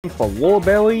for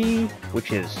Lawberry,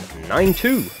 which is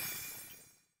 9-2.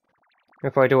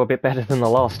 If I do a bit better than the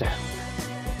last. What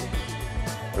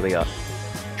do we got?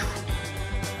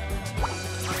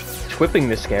 Twipping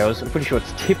the scales. I'm pretty sure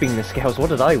it's tipping the scales. What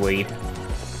did I read?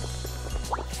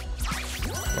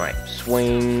 Right,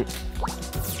 swing.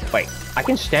 Wait, I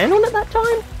can stand on it that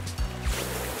time?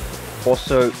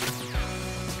 Also,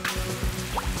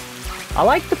 I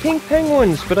like the pink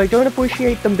penguins, but I don't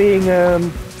appreciate them being,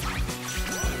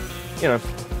 you know,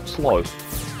 slow.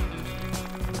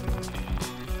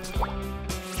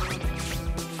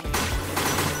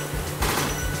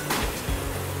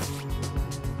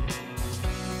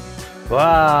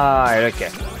 Right,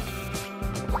 okay.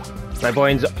 My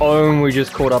brain's only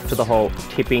just caught up to the whole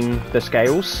tipping the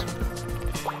scales.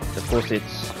 Of course,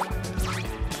 it's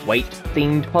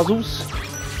weight-themed puzzles.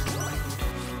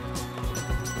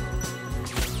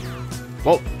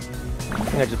 Whoa! I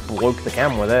think I just broke the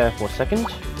camera there for a second.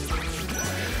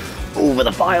 Over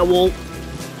the firewall!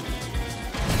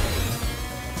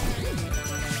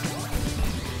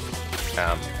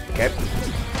 Okay.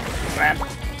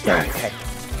 Okay.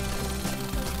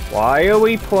 Why are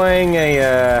we playing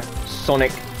a,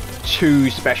 Sonic 2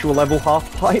 special level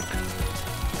half-pipe?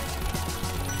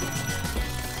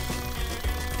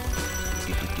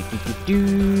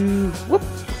 Whoop!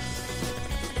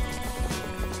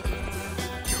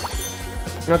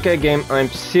 Okay, game, I'm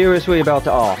seriously about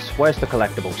to ask, where's the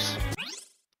collectibles?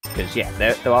 Because, yeah,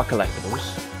 there are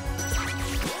collectibles.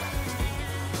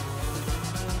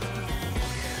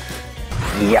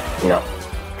 Yep, no.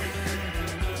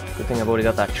 Good thing I've already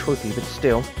got that trophy, but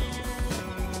still.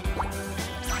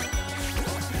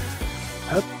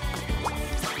 Hup.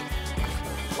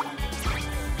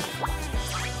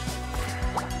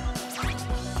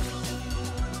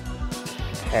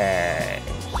 Okay,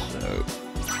 so...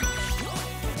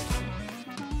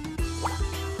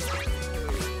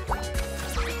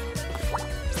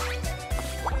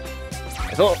 I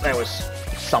thought there was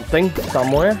something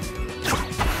somewhere.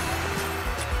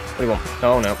 What do you want?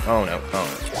 Oh no, oh no, oh no, oh no.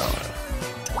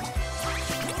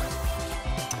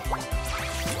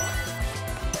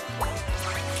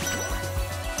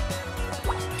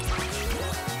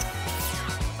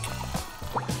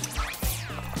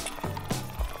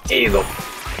 Here you go.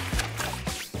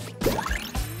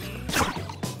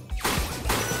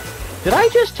 Did I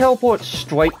just teleport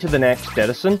straight to the next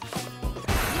Edison?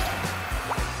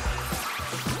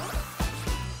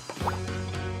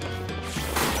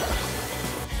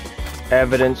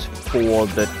 Evidence for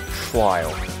the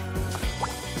trial.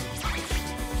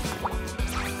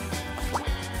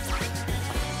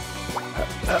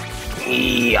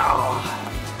 Yeah.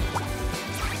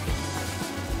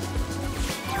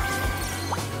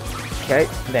 Okay,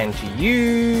 then to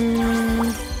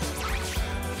you.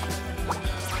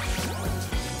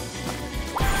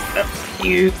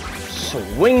 You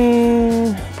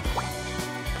swing.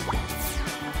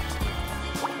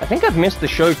 I think I've missed the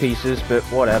showpieces, but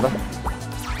whatever.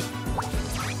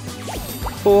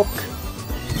 Fork.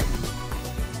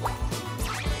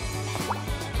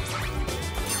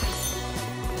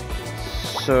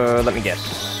 So let me guess.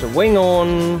 Swing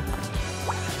on.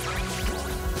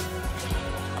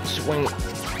 Swing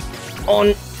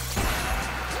on.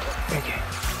 Okay.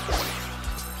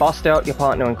 Bust out your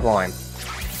partner and climb.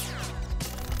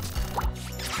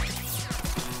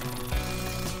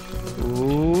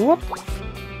 Whoop.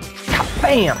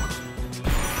 Bam!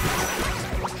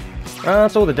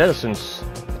 That's all the Dedisons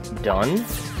done.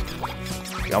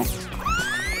 Jump.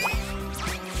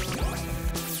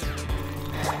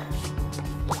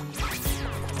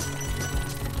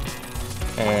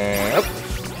 And up.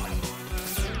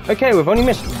 Okay, we've only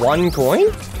missed one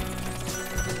coin.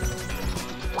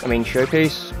 I mean,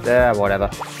 showpiece. Whatever.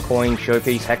 Coin,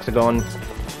 showpiece, hexagon.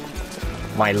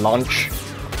 My lunch.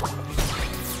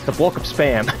 The block of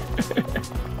spam.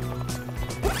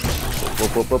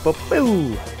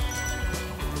 Boo.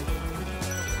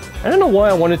 I don't know why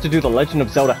I wanted to do the Legend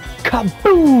of Zelda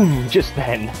kaboom just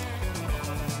then.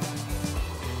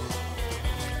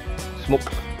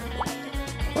 Smoke.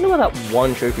 I wonder where that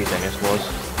one trophy thing was.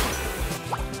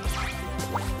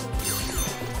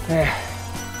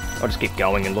 I'll just keep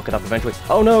going and look it up eventually.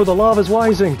 Oh no, the lava's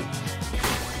rising!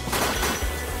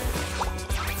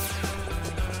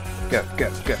 Go, go,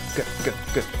 go, go, go,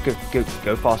 go, go, go,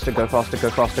 go faster, go faster,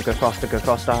 go faster, go faster, go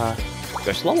faster.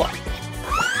 Go slower.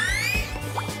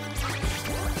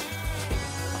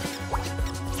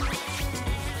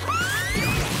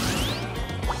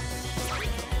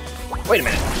 Wait a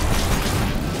minute.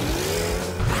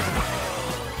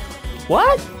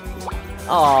 What?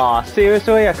 Aw,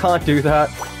 seriously? I can't do that.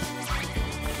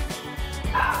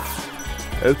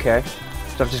 Okay.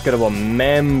 So I've just got to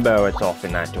remember it's off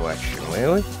in that direction,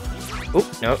 really? Oh,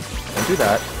 no. Don't do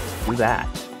that. Do that.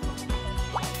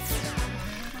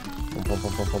 Boom, boom,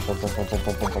 boom, boom, boom, boom, boom, boom,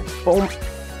 boom, boom, boom, boom.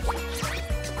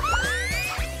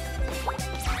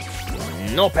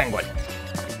 No penguin.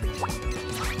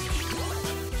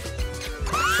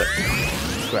 So,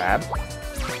 grab.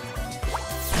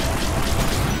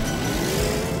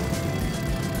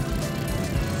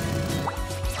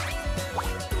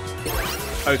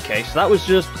 Okay, so that was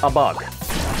just a bug.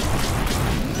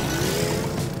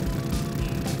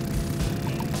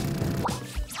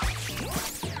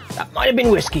 That might have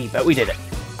been risky, but we did it.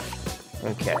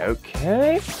 Okay,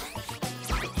 okay.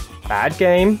 Bad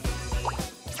game.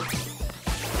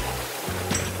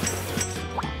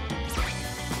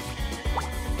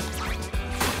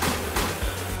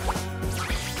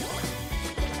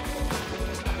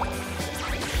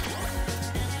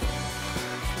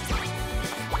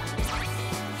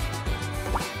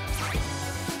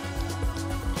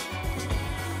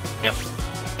 Yep.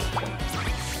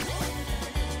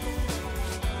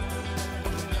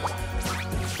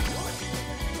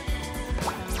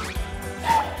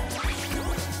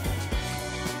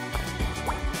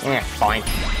 Yeah, fine.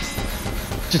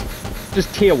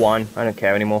 Just tier 1. I don't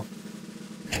care anymore.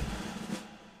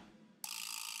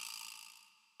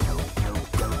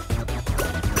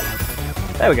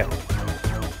 There we go.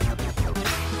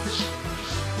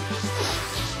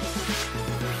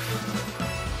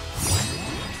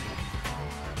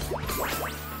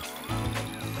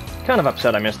 Kind of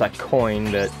upset I missed that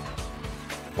coin, but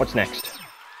what's next?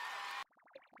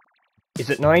 Is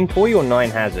it 9 toy or 9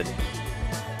 hazard?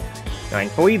 9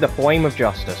 toy, the flame of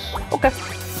justice. Okay.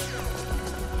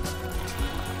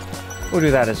 We'll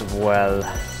do that as well.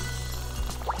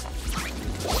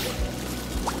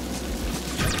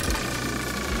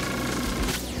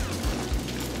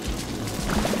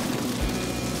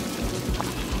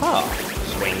 Ah,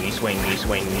 swingy, swingy,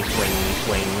 swingy, swingy,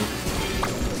 swing.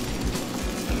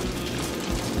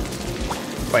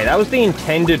 Wait, that was the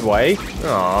intended way?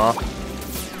 Aww.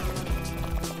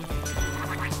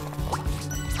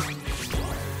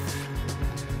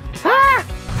 Ah!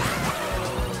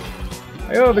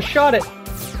 I overshot it.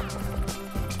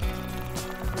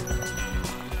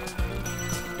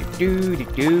 Do do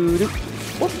do do.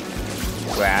 Whoop.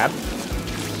 Grab.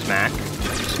 Smack.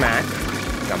 Smack.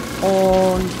 Jump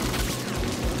on.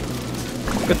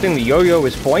 Good thing the yo-yo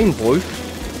is flame blue.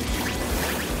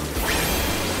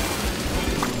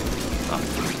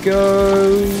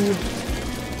 Go.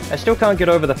 I still can't get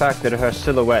over the fact that her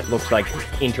silhouette looks like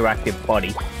interactive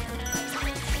body.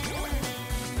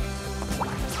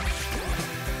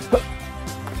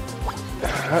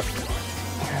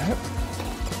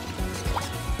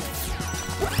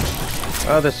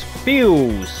 This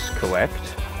feels correct.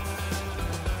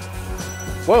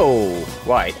 Whoa!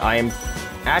 Right, I am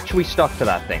actually stuck to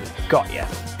that thing. Got ya.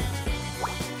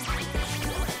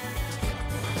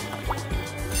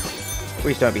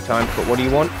 Please don't be timed, but what do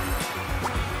you want?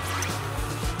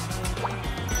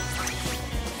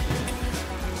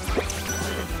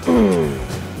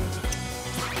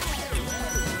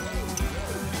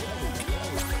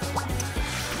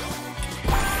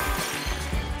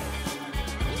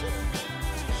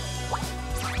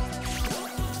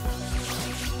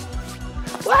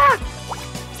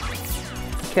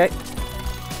 Okay.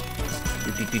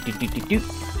 Do.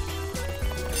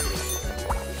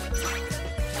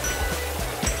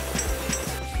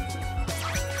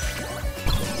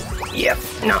 Yep,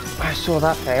 no, I saw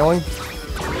that failing.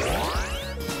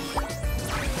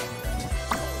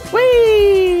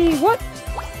 Whee! What?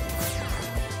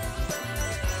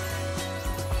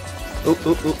 Ooh,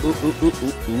 ooh, ooh, ooh, ooh, ooh,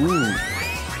 ooh, ooh.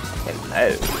 Hello.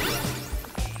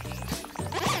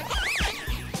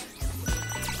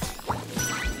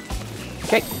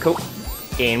 Okay, cool.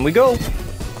 In we go.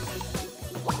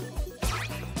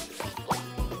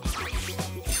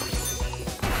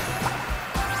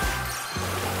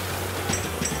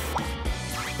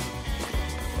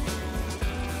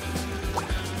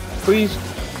 Please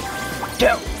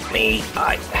tell me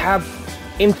I have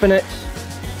infinite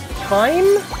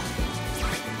time?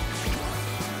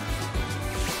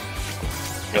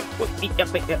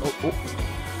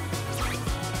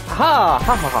 Ha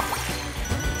ha ha ha.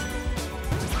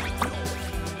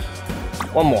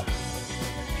 One more.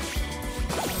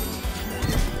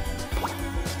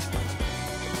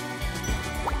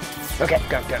 Okay,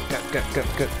 go, go, go, go, go,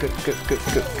 go, go, go, go,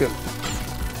 go, go.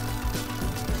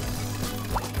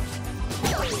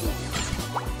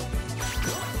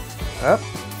 Up.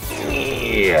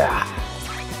 Yeah.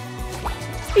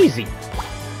 Easy.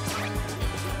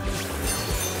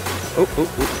 Oh,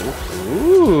 oh, oh, oh.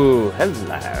 Ooh,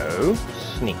 hello.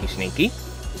 Sneaky, sneaky.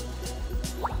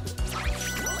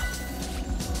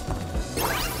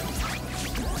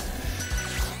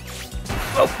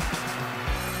 Oh.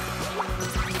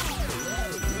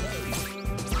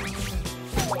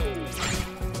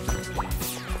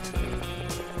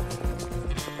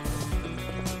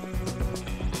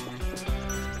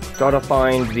 Gotta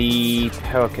find the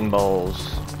pelican balls.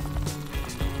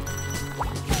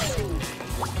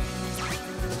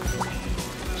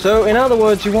 So, in other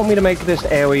words, you want me to make this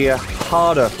area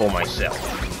harder for myself,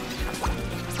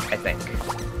 I think.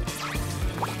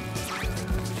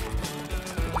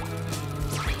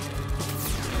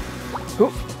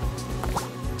 Ooh.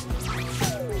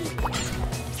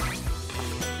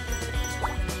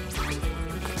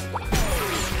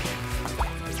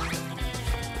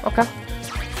 Okay.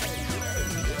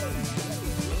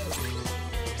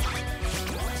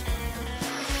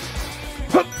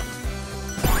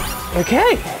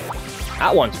 Okay,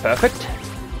 that one's perfect.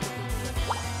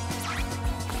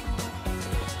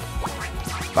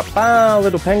 Ba-ba,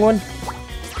 little penguin.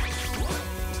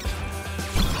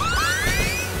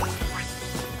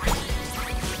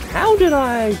 How did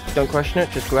I... Don't question it,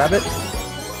 just grab it.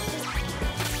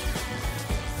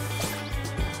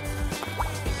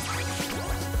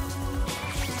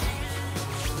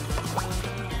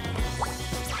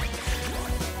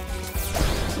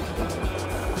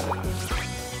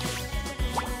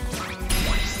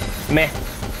 Meh.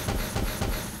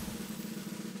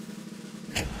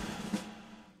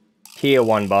 Tier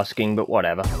 1 busking, but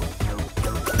whatever.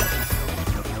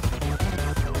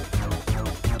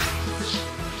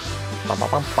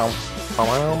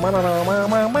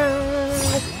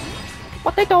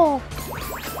 Potato!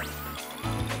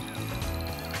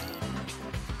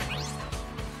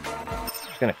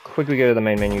 Just gonna quickly go to the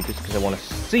main menu just because I want to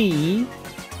see.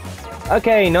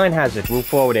 Okay, 9 hazard. We'll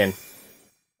forward in.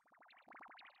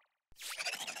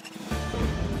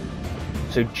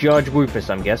 So Judge Rufus,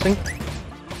 I'm guessing.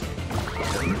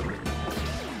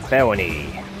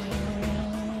 Felony.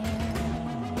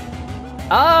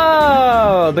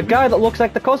 Oh, the guy that looks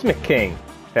like the Cosmic King.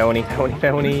 Felony, felony,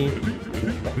 felony.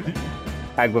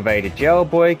 Aggravated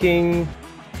jailbreaking.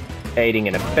 Aiding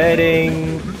and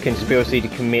abetting. Conspiracy to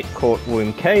commit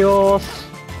courtroom chaos.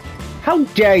 How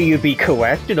dare you be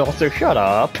correct and also shut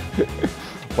up.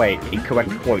 Wait, incorrect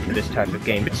quote for this type of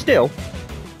game, but still.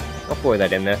 I'll throw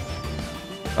that in there.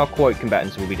 Our quote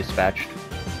combatants will be dispatched.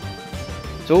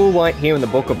 It's all right here in the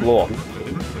Book of Law.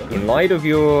 In light of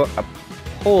your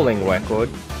appalling record,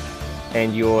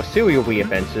 and your serial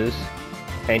reoffenses,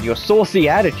 and your saucy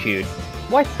attitude,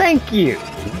 why thank you!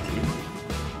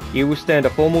 You will stand a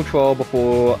formal trial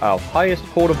before our highest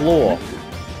court of law.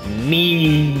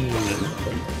 Me!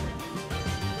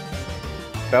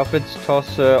 Belford's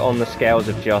toss her on the scales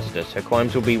of justice. Her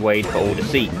crimes will be weighed for all to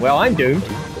see. Well, I'm doomed.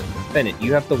 Bennett,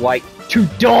 you have the right to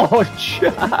dodge!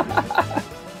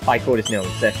 High Court is now in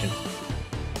session.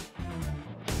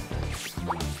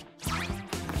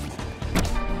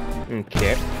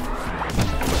 Okay.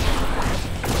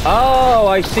 Oh,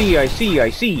 I see, I see, I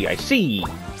see, I see.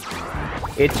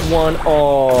 It's one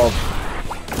of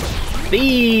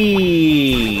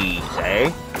these, eh?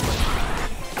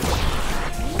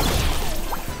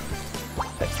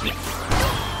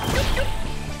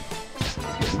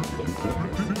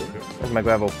 Where's my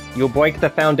gravel? You'll break the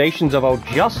foundations of our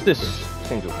justice.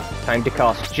 Single. Time to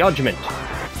cast judgment.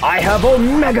 I have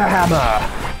Omega Hammer!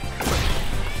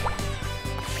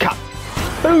 Cut!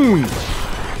 Boom!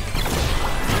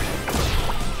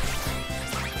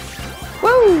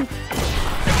 Woo!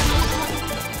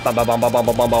 Bum bum bum bum bum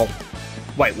bum bum bum.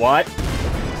 Wait, what?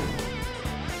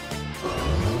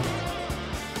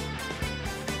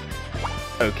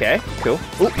 Okay, cool.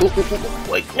 Ooh, ooh, ooh,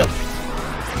 ooh. Wait, no.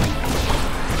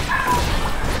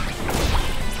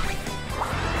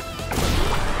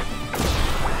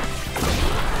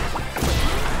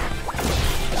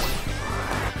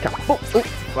 Oh, oh,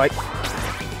 right.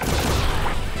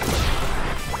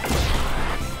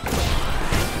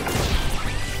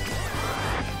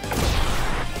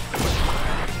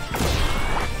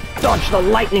 Dodge the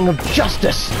lightning of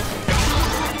justice!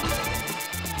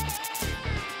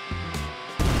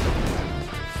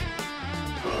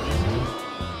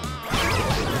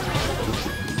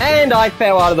 And I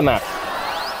fell out of the map.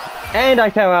 And I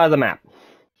fell out of the map.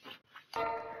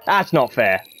 That's not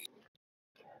fair.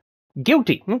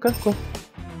 Guilty. Okay, cool.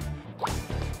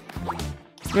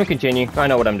 We'll continue. I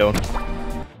know what I'm doing.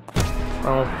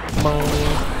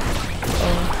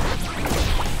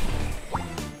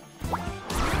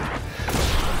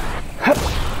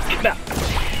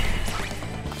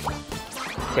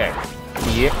 Okay.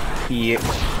 the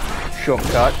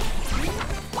shortcut.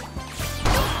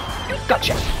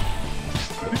 Gotcha!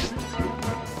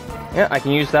 Yeah, I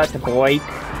can use that to break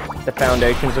the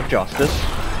foundations of justice.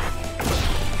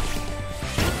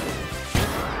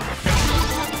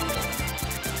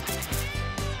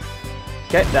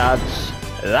 Okay, that's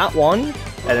that one.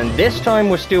 And then this time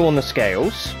we're still on the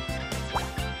scales.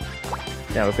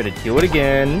 Now we're gonna do it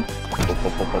again.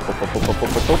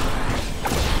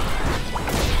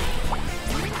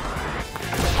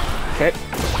 Okay.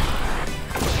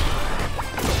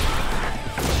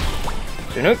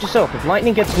 So note to self, if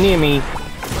lightning gets near me,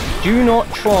 do not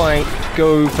try to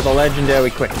go for the legendary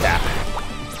quick tap.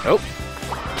 Nope.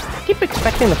 I keep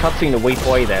expecting the cutscene to weep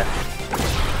away there.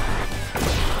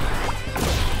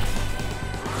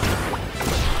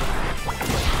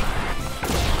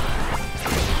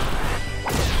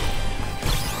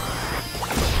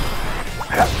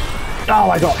 Oh,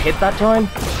 I got hit that time?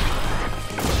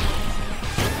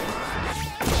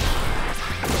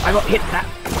 I got hit that...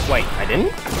 Wait, I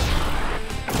didn't?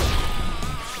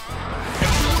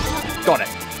 Got it.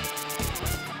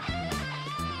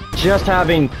 Just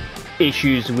having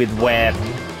issues with where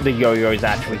the yo-yo is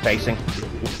actually facing.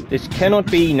 This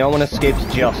cannot be, no one escapes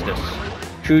justice.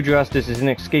 True justice is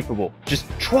inescapable. Just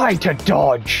try to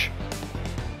dodge!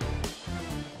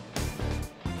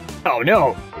 Oh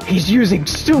no! He's using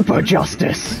super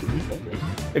justice!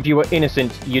 If you were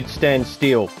innocent, you'd stand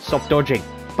still. Stop dodging.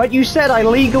 But you said I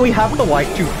legally have the right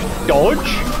to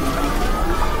dodge?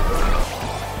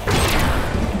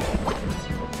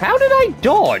 How did I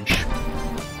dodge?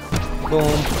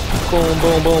 Boom, boom,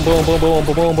 boom, boom, boom, boom, boom,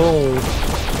 boom, boom, boom.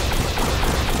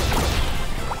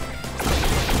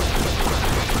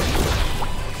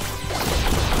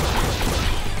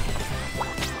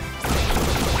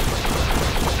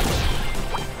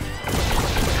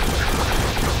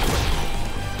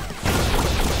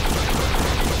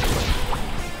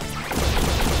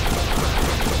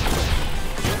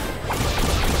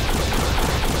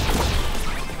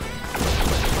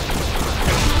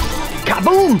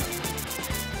 Kaboom!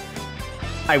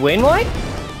 I win, right?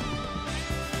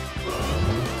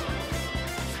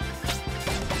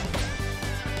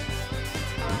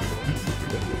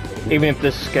 Even if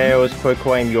the scales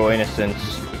proclaim your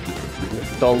innocence,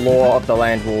 the law of the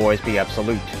land will always be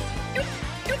absolute.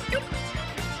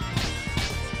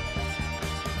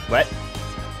 What?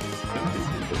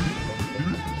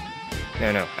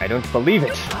 No, I don't believe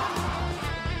it.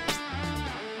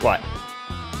 What?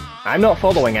 I'm not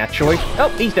following, actually.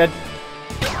 Oh, he's dead.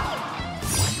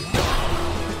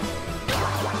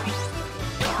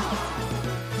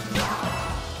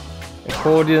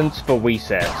 Accordance for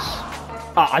recess.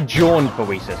 Ah, adjourned for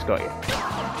recess, got you.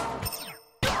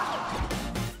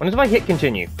 When if I hit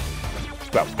continue?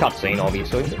 Well, cutscene,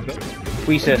 obviously.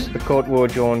 Recess, the court will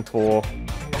adjourn for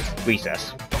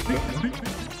recess.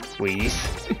 Please.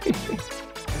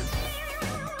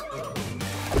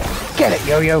 Get it,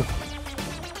 yo-yo!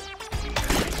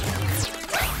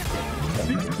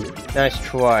 Nice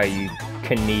try, you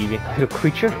conniving little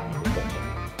creature.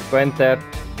 Grand theft,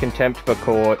 contempt for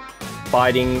court,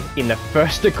 biting in the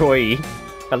first degree.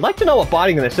 I'd like to know what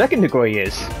biting in the second degree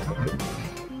is.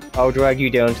 I'll drag you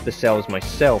down to the cells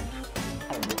myself.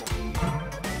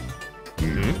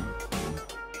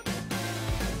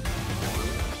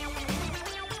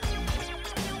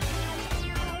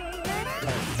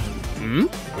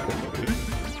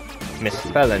 Miss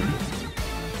Felon.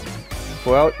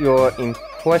 Throughout your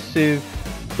impressive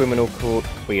criminal court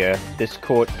career, this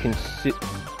court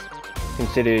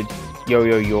considered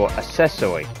Yo-Yo your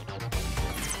accessory.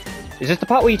 Is this the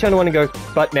part where you turn around and go,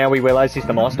 but now we realize he's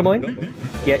the mastermind?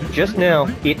 Yet just now,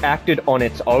 it acted on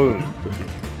its own.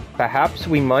 Perhaps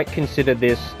we might consider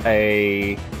this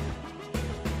a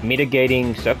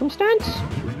mitigating circumstance?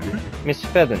 Miss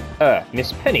Feather,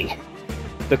 Miss Penny.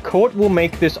 The court will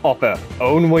make this offer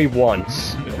only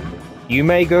once. You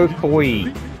may go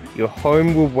free. Your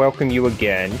home will welcome you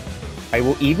again. I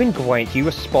will even grant you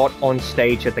a spot on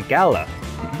stage at the gala.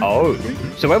 Oh,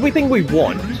 so everything we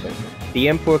want, the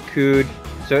Emperor could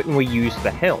certainly use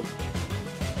the helm.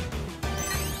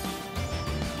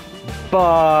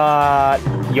 But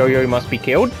Yo-Yo must be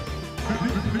killed.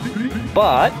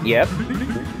 But, yep,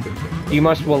 you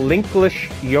must relinquish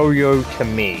Yo-Yo to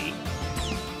me.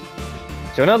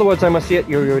 So in other words, I must see it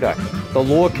Yo-Yo die. The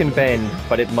law can bend,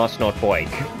 but it must not break.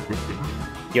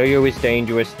 Yo-Yo is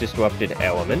dangerous, disrupted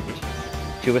element.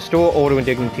 To restore order and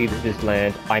dignity to this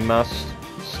land, I must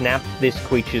snap this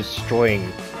creature's string.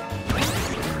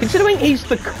 Considering he's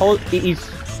the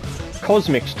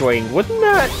cosmic string, wouldn't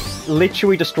that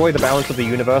literally destroy the balance of the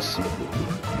universe?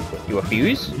 You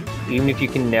refuse? Even if you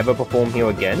can never perform here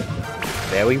again?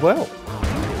 Very well.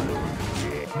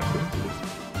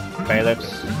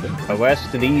 Bailiffs,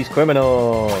 arrest these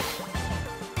criminals.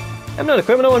 I'm not a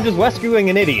criminal, I'm just rescuing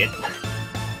an idiot.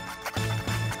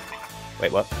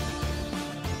 Wait, what?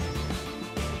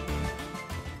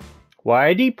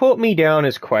 Why'd he put me down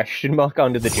as question mark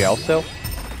under the jail cell?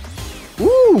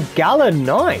 Ooh, Gala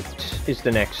Night is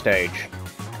the next stage.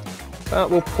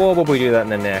 We'll probably do that in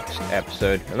the next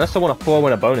episode. Unless I want to throw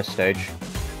in a bonus stage.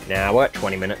 Nah, we're at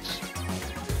 20 minutes.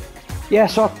 Yeah,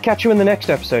 so I'll catch you in the next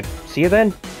episode. See you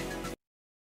then.